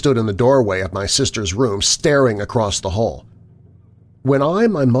dog stood in the doorway of my sister's room, staring across the hall. When I,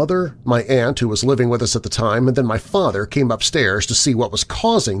 my mother, my aunt who was living with us at the time, and then my father came upstairs to see what was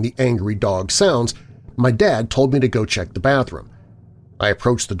causing the angry dog sounds, my dad told me to go check the bathroom. I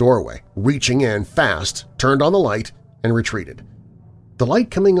approached the doorway, reaching in fast, turned on the light, and retreated. The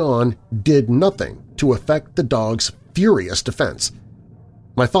light coming on did nothing to affect the dog's furious defense.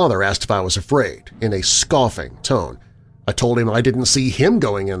 My father asked if I was afraid, in a scoffing tone. I told him I didn't see him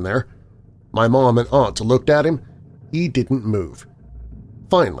going in there. My mom and aunt looked at him. He didn't move.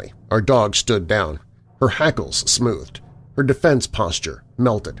 Finally, our dog stood down, her hackles smoothed, her defense posture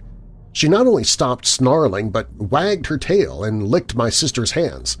melted. She not only stopped snarling but wagged her tail and licked my sister's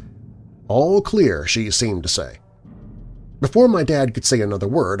hands. All clear, she seemed to say. Before my dad could say another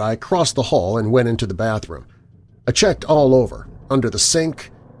word, I crossed the hall and went into the bathroom. I checked all over, under the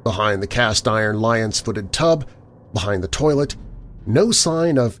sink, behind the cast-iron lion's-footed tub, behind the toilet. No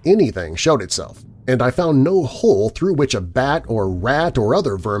sign of anything showed itself, and I found no hole through which a bat or rat or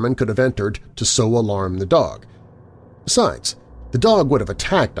other vermin could have entered to so alarm the dog. Besides, the dog would have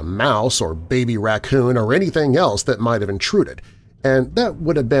attacked a mouse or baby raccoon or anything else that might have intruded, and that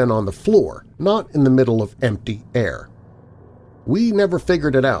would have been on the floor, not in the middle of empty air. We never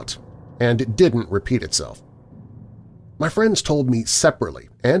figured it out, and it didn't repeat itself. My friends told me separately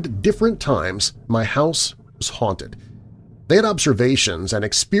and at different times my house was haunted. They had observations and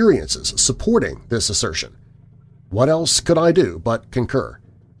experiences supporting this assertion. What else could I do but concur?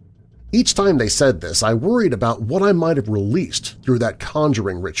 Each time they said this, I worried about what I might have released through that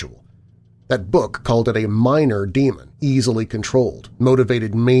conjuring ritual. That book called it a minor demon, easily controlled,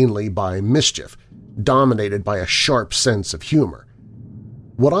 motivated mainly by mischief, dominated by a sharp sense of humor.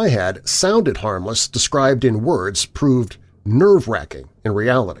 What I had sounded harmless, described in words, proved nerve-wracking in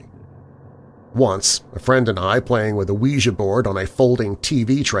reality. Once, a friend and I, playing with a Ouija board on a folding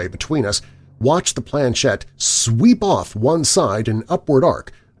TV tray between us, watched the planchette sweep off one side in an upward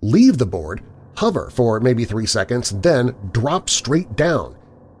arc, leave the board, hover for maybe 3 seconds, then drop straight down.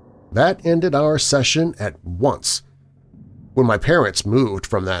 That ended our session at once. When my parents moved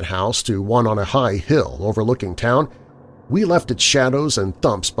from that house to one on a high hill overlooking town, we left its shadows and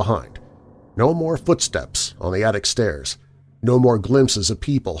thumps behind. No more footsteps on the attic stairs. No more glimpses of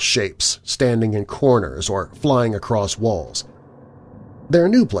people, shapes, standing in corners or flying across walls. Their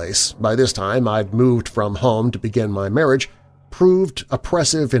new place, by this time I'd moved from home to begin my marriage, proved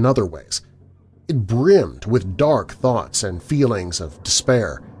oppressive in other ways. It brimmed with dark thoughts and feelings of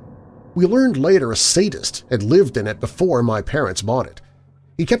despair. We learned later a sadist had lived in it before my parents bought it.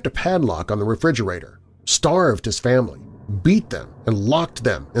 He kept a padlock on the refrigerator, starved his family, beat them, and locked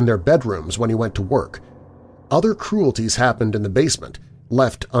them in their bedrooms when he went to work. other cruelties happened in the basement,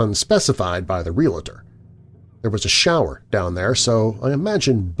 left unspecified by the realtor. There was a shower down there, so I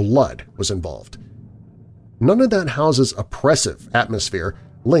imagine blood was involved. None of that house's oppressive atmosphere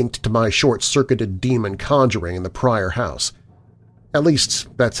linked to my short-circuited demon conjuring in the prior house. At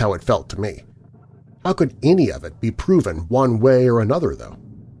least that's how it felt to me. How could any of it be proven one way or another, though?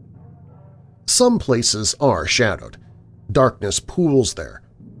 Some places are shadowed. Darkness pools there.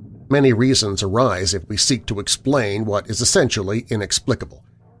 Many reasons arise if we seek to explain what is essentially inexplicable.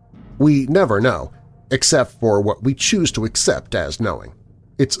 We never know, except for what we choose to accept as knowing.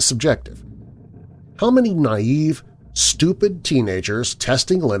 It's subjective. How many naive, stupid teenagers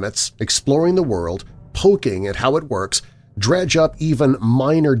testing limits, exploring the world, poking at how it works, dredge up even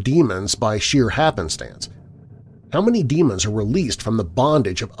minor demons by sheer happenstance? How many demons are released from the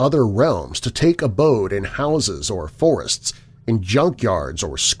bondage of other realms to take abode in houses or forests, in junkyards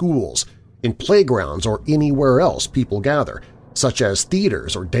or schools, in playgrounds or anywhere else people gather, such as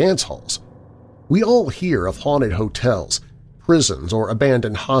theaters or dance halls? We all hear of haunted hotels, prisons, or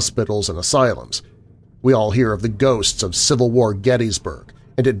abandoned hospitals and asylums. We all hear of the ghosts of Civil War Gettysburg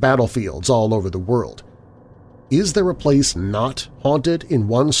and at battlefields all over the world. Is there a place not haunted in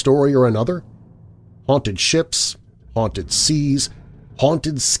one story or another? Haunted ships, haunted seas,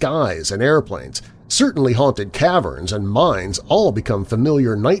 haunted skies and airplanes, certainly haunted caverns and mines all become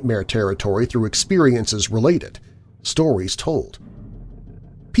familiar nightmare territory through experiences related, stories told.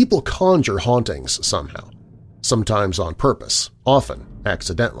 People conjure hauntings somehow, sometimes on purpose, often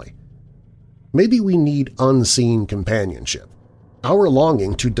accidentally. Maybe we need unseen companionship. Our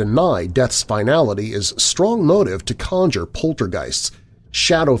longing to deny death's finality is strong motive to conjure poltergeists,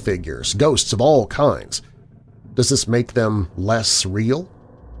 shadow figures, ghosts of all kinds. Does this make them less real?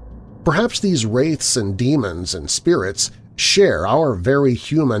 Perhaps these wraiths and demons and spirits share our very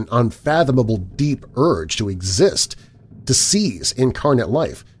human, unfathomable deep urge to exist, to seize incarnate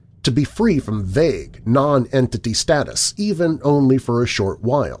life, to be free from vague, non-entity status, even only for a short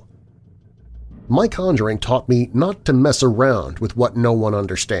while. My conjuring taught me not to mess around with what no one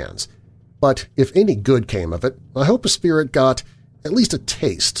understands, but if any good came of it, I hope a spirit got at least a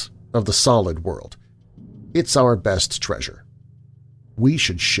taste of the solid world. It's our best treasure. We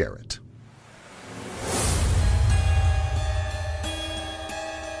should share it.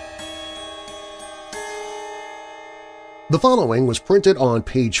 The following was printed on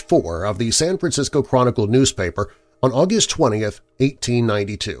page 4 of the San Francisco Chronicle newspaper on August 20th,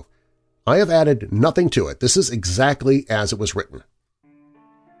 1892. I have added nothing to it. This is exactly as it was written.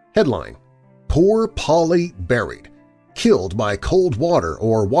 Headline: Poor Polly Buried. Killed by cold water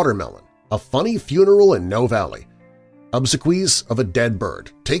or watermelon. A funny funeral in No Valley. Obsequies of a dead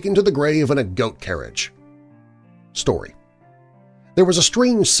bird, taken to the grave in a goat carriage. Story: There was a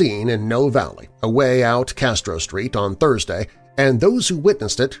strange scene in No Valley, away out Castro Street on Thursday, and those who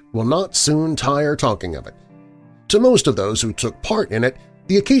witnessed it will not soon tire talking of it. To most of those who took part in it,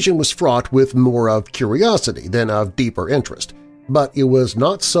 the occasion was fraught with more of curiosity than of deeper interest, but it was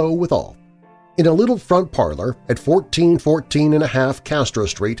not so with all. In a little front parlor at 1414½ Castro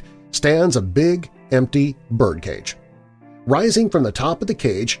Street stands a big, empty birdcage. Rising from the top of the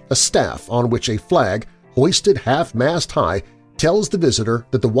cage, a staff on which a flag, hoisted half-mast high, tells the visitor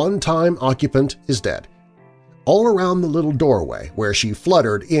that the one-time occupant is dead. All around the little doorway where she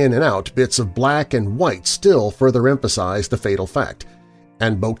fluttered in and out, bits of black and white still further emphasize the fatal fact,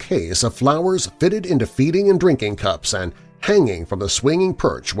 and bouquets of flowers fitted into feeding and drinking cups and hanging from the swinging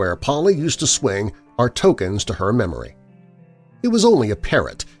perch where Polly used to swing are tokens to her memory. It was only a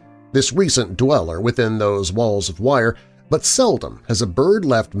parrot, this recent dweller within those walls of wire, but seldom has a bird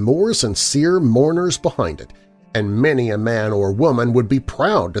left more sincere mourners behind it, and many a man or woman would be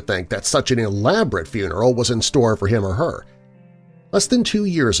proud to think that such an elaborate funeral was in store for him or her. Less than 2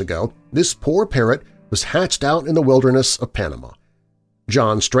 years ago, this poor parrot was hatched out in the wilderness of Panama.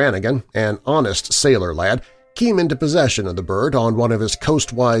 John Stranagan, an honest sailor lad, came into possession of the bird on one of his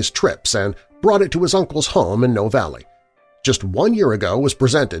coastwise trips and brought it to his uncle's home in No Valley. Just 1 year ago was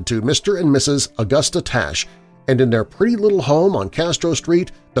presented to Mr. and Mrs. Augusta Tash, and in their pretty little home on Castro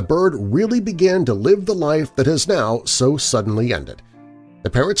Street the bird really began to live the life that has now so suddenly ended. The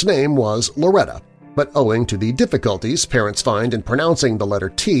parrot's name was Loretta, but owing to the difficulties parents find in pronouncing the letter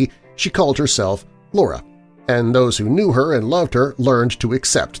T, she called herself Laura, and those who knew her and loved her learned to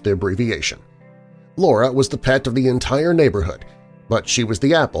accept the abbreviation. Laura was the pet of the entire neighborhood, but she was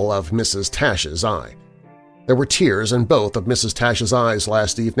the apple of Mrs. Tash's eye. There were tears in both of Mrs. Tash's eyes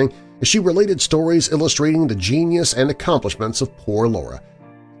last evening as she related stories illustrating the genius and accomplishments of poor Laura.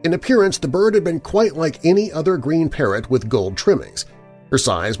 In appearance, the bird had been quite like any other green parrot with gold trimmings. Her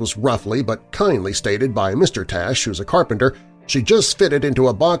size was roughly but kindly stated by Mr. Tash, who's a carpenter. "She just fitted into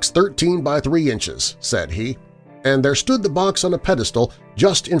a box 13 by 3 inches, said he, and there stood the box on a pedestal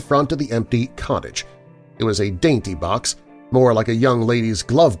just in front of the empty cottage. It was a dainty box, more like a young lady's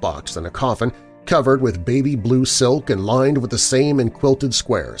glove box than a coffin, covered with baby blue silk and lined with the same quilted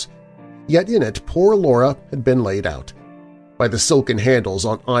squares. Yet in it poor Laura had been laid out. By the silken handles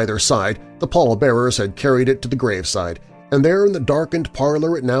on either side, the pallbearers had carried it to the graveside, and there in the darkened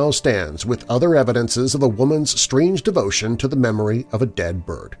parlor it now stands with other evidences of a woman's strange devotion to the memory of a dead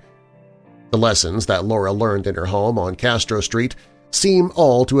bird." The lessons that Laura learned in her home on Castro Street seem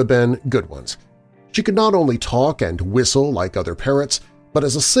all to have been good ones. She could not only talk and whistle like other parrots, but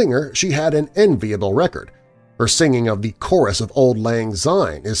as a singer she had an enviable record. Her singing of the chorus of Auld Lang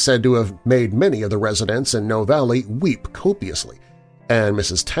Syne is said to have made many of the residents in No Valley weep copiously, and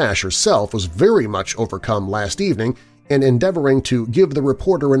Mrs. Tash herself was very much overcome last evening in endeavoring to give the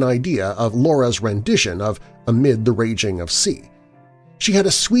reporter an idea of Laura's rendition of Amid the Raging of Sea. "She had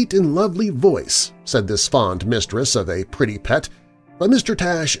a sweet and lovely voice," said this fond mistress of a pretty pet, but Mr.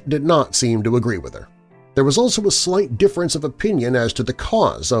 Tash did not seem to agree with her. There was also a slight difference of opinion as to the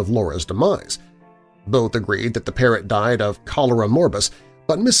cause of Laura's demise. Both agreed that the parrot died of cholera morbus,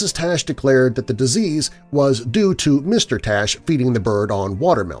 but Mrs. Tash declared that the disease was due to Mr. Tash feeding the bird on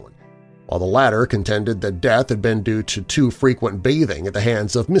watermelon, while the latter contended that death had been due to too frequent bathing at the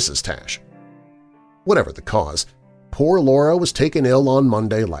hands of Mrs. Tash. Whatever the cause, poor Laura was taken ill on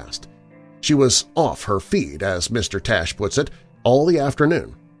Monday last. She was off her feed, as Mr. Tash puts it, all the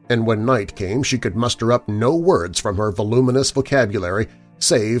afternoon, and when night came she could muster up no words from her voluminous vocabulary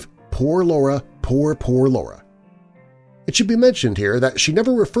save "poor Laura, poor Laura." It should be mentioned here that she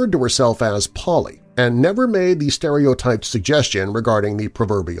never referred to herself as Polly and never made the stereotyped suggestion regarding the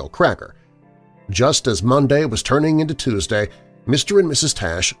proverbial cracker. Just as Monday was turning into Tuesday, Mr. and Mrs.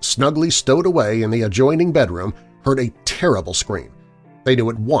 Tash, snugly stowed away in the adjoining bedroom, heard a terrible scream. They knew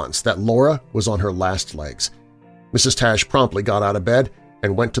at once that Laura was on her last legs. Mrs. Tash promptly got out of bed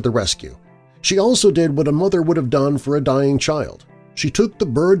and went to the rescue. She also did what a mother would have done for a dying child. She took the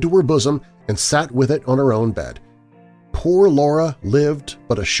bird to her bosom and sat with it on her own bed. Poor Laura lived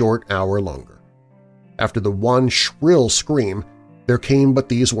but a short hour longer. After the one shrill scream, there came but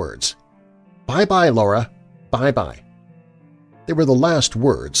these words, "Bye-bye, Laura, bye-bye." They were the last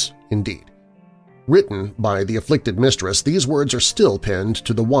words, indeed. Written by the afflicted mistress, these words are still pinned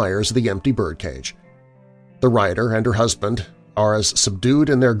to the wires of the empty birdcage. The writer and her husband are as subdued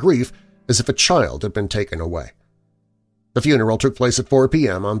in their grief as if a child had been taken away. The funeral took place at 4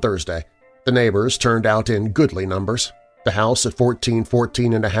 p.m. on Thursday. The neighbors turned out in goodly numbers. The house at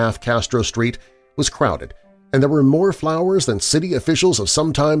 1414½ Castro Street was crowded, and there were more flowers than city officials have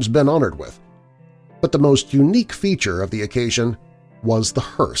sometimes been honored with. But the most unique feature of the occasion was the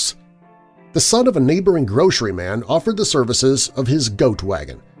hearse. The son of a neighboring grocery man offered the services of his goat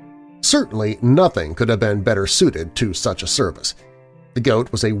wagon. Certainly nothing could have been better suited to such a service. The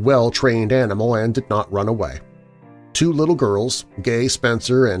goat was a well-trained animal and did not run away. Two little girls, Gay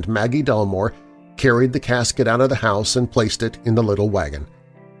Spencer and Maggie Delmore, carried the casket out of the house and placed it in the little wagon.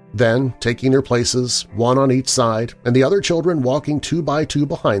 Then, taking their places, one on each side and the other children walking 2 by 2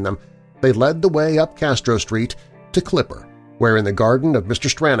 behind them, they led the way up Castro Street to Clipper, where in the garden of Mr.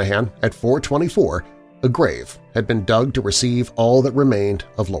 Stranahan at 424 a grave had been dug to receive all that remained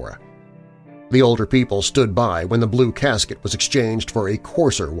of Laura. The older people stood by when the blue casket was exchanged for a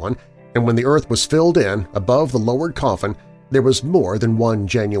coarser one, and when the earth was filled in above the lowered coffin, there was more than one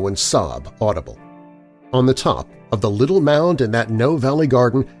genuine sob audible. On the top of the little mound in that No Valley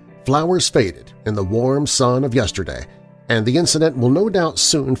garden, flowers faded in the warm sun of yesterday, and the incident will no doubt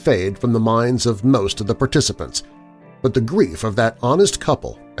soon fade from the minds of most of the participants. But the grief of that honest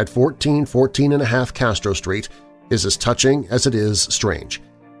couple at 1414½ Castro Street is as touching as it is strange.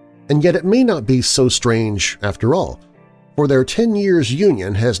 And yet it may not be so strange after all, for their 10 years'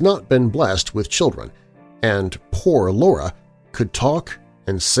 union has not been blessed with children, and poor Laura could talk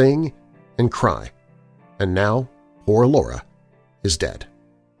and sing and cry. And now poor Laura is dead.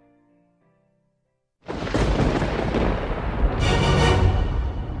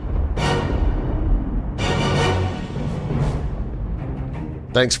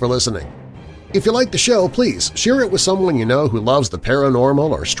 Thanks for listening. If you like the show, please share it with someone you know who loves the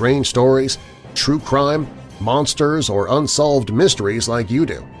paranormal or strange stories, true crime, monsters, or unsolved mysteries like you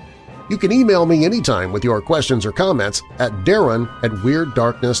do. You can email me anytime with your questions or comments at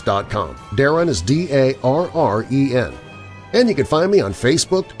darren@weirddarkness.com. Darren is D-A-R-R-E-N. And you can find me on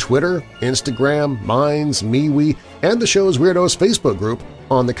Facebook, Twitter, Instagram, Minds, MeWe, and the show's Weirdos Facebook group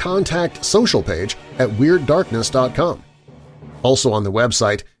on the Contact Social page at weirddarkness.com. Also on the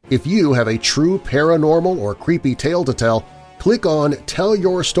website, if you have a true paranormal or creepy tale to tell, click on Tell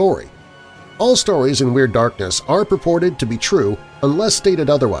Your Story. All stories in Weird Darkness are purported to be true unless stated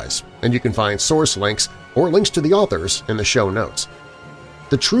otherwise, and you can find source links or links to the authors in the show notes.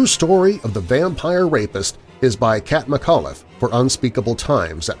 The True Story of the Vampire Rapist is by Kat McAuliffe for Unspeakable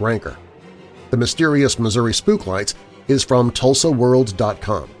Times at Ranker. The Mysterious Missouri Spooklights is from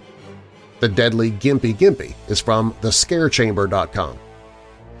TulsaWorld.com. The Deadly Gympie-Gympie is from thescarechamber.com.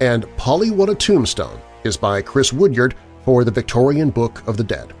 And Wanna Tombstone is by Chris Woodyard for the Victorian Book of the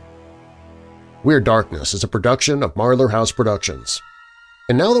Dead. Weird Darkness is a production of Marlar House Productions.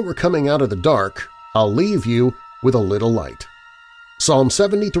 And now that we're coming out of the dark, I'll leave you with a little light. Psalm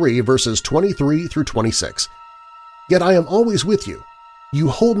 73 verses 23 through 26. Yet I am always with you. You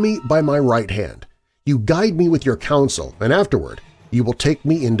hold me by my right hand. You guide me with your counsel, and afterward you will take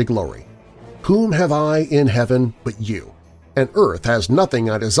me into glory. Whom have I in heaven but you? And earth has nothing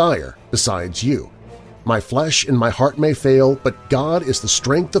I desire besides you. My flesh and my heart may fail, but God is the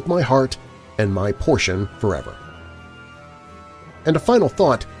strength of my heart and my portion forever. And a final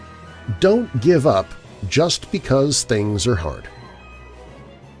thought, don't give up just because things are hard.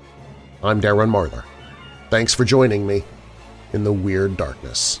 I'm Darren Marlar. Thanks for joining me in the Weird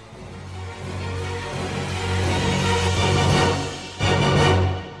Darkness.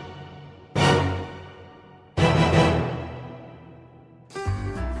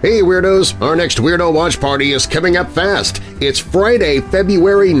 Hey Weirdos! Our next Weirdo Watch Party is coming up fast. It's Friday,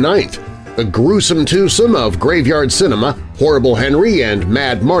 February 9th. The gruesome twosome of Graveyard Cinema, Horrible Henry and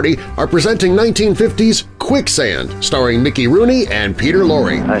Mad Marty are presenting 1950s Quicksand, starring Mickey Rooney and Peter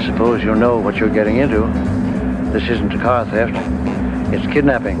Lorre. I suppose you know what you're getting into. This isn't a car theft. It's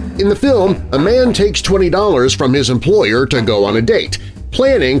kidnapping. In the film, a man takes $20 from his employer to go on a date,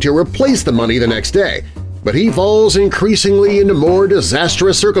 planning to replace the money the next day. But he falls increasingly into more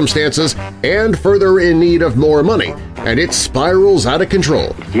disastrous circumstances and further in need of more money, and it spirals out of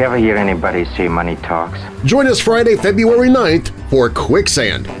control. Did you ever hear anybody say money talks? Join us Friday, February 9th for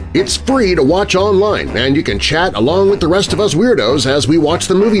Quicksand. It's free to watch online, and you can chat along with the rest of us weirdos as we watch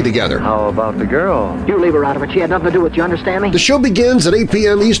the movie together. How about the girl? You leave her out of it. She had nothing to do with it. You understand me? The show begins at 8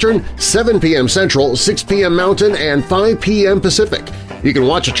 p.m. Eastern, 7 p.m. Central, 6 p.m. Mountain, and 5 p.m. Pacific. You can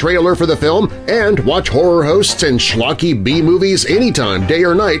watch a trailer for the film and watch horror hosts and schlocky B-movies anytime, day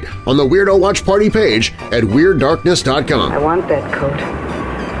or night, on the Weirdo Watch Party page at WeirdDarkness.com. I want that coat,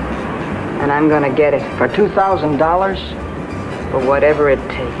 and I'm gonna get it for $2,000 or whatever it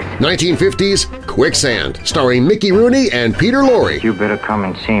takes. 1950s Quicksand, starring Mickey Rooney and Peter Lorre. You better come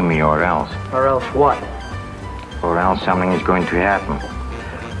and see me or else. Or else what? Or else something is going to happen.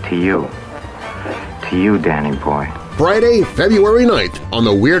 To you. To you, Danny boy. Friday, February 9th on the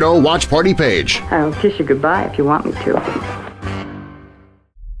Weirdo Watch Party page. I'll kiss you goodbye if you want me to.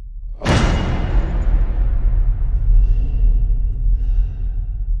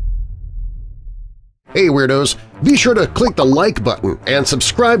 Hey Weirdos! Be sure to click the like button and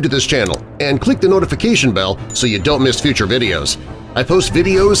subscribe to this channel, and click the notification bell so you don't miss future videos. I post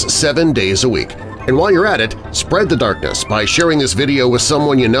videos 7 days a week. And while you're at it, spread the darkness by sharing this video with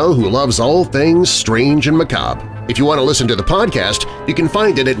someone you know who loves all things strange and macabre. If you want to listen to the podcast, you can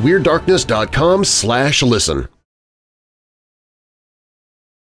find it at WeirdDarkness.com/listen.